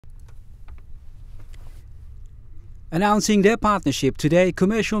Announcing their partnership today,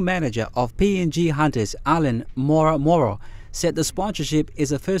 Commercial Manager of P&G Hunters, Alan Moro, said the sponsorship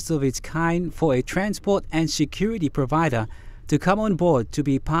is a first of its kind for a transport and security provider to come on board to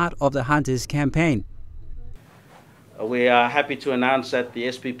be part of the Hunters campaign. We are happy to announce that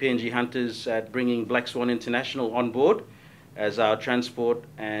the P&G Hunters are bringing Black Swan International on board as our transport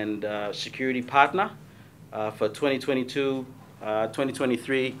and security partner for 2022,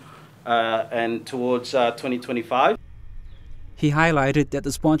 2023 and towards 2025. He highlighted that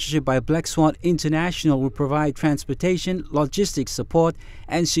the sponsorship by Black Swan International will provide transportation, logistics support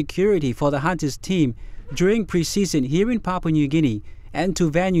and security for the Hunters team during pre-season here in Papua New Guinea and to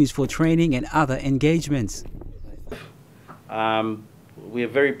venues for training and other engagements. We are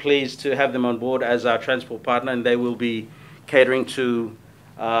very pleased to have them on board as our transport partner, and they will be catering to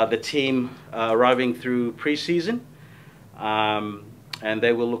the team arriving through pre-season, and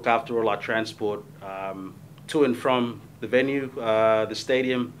they will look after all our transport to and from the venue, the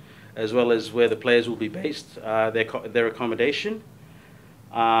stadium, as well as where the players will be based, their accommodation,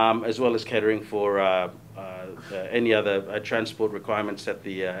 as well as catering for any other transport requirements that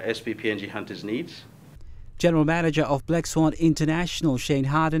the P&G Hunters needs. General Manager of Black Swan International, Shane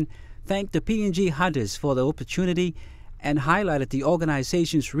Harden, thanked the P&G Hunters for the opportunity and highlighted the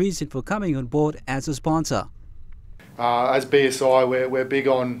organization's reason for coming on board as a sponsor. As BSI, we're big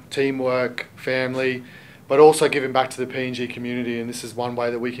on teamwork, family, but also giving back to the P&G community, and this is one way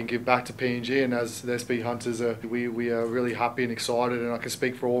that we can give back to P&G. And as the SP Hunters, we are really happy and excited, and I can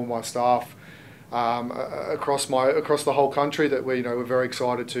speak for all of my staff across the whole country that we're very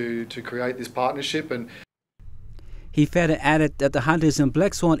excited to create this partnership. And he further added that the Hunters and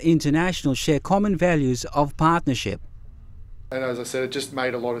Black Swan International share common values of partnership. And as I said, it just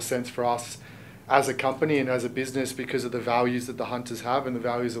made a lot of sense for us as a company and as a business because of the values that the Hunters have and the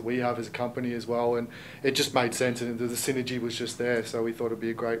values that we have as a company as well. And it just made sense, and the synergy was just there. So we thought it'd be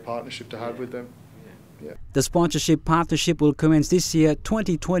a great partnership to have with them. Yeah. The sponsorship partnership will commence this year,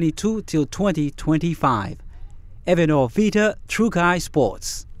 2022 till 2025. Evan Vita, True Guy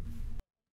Sports.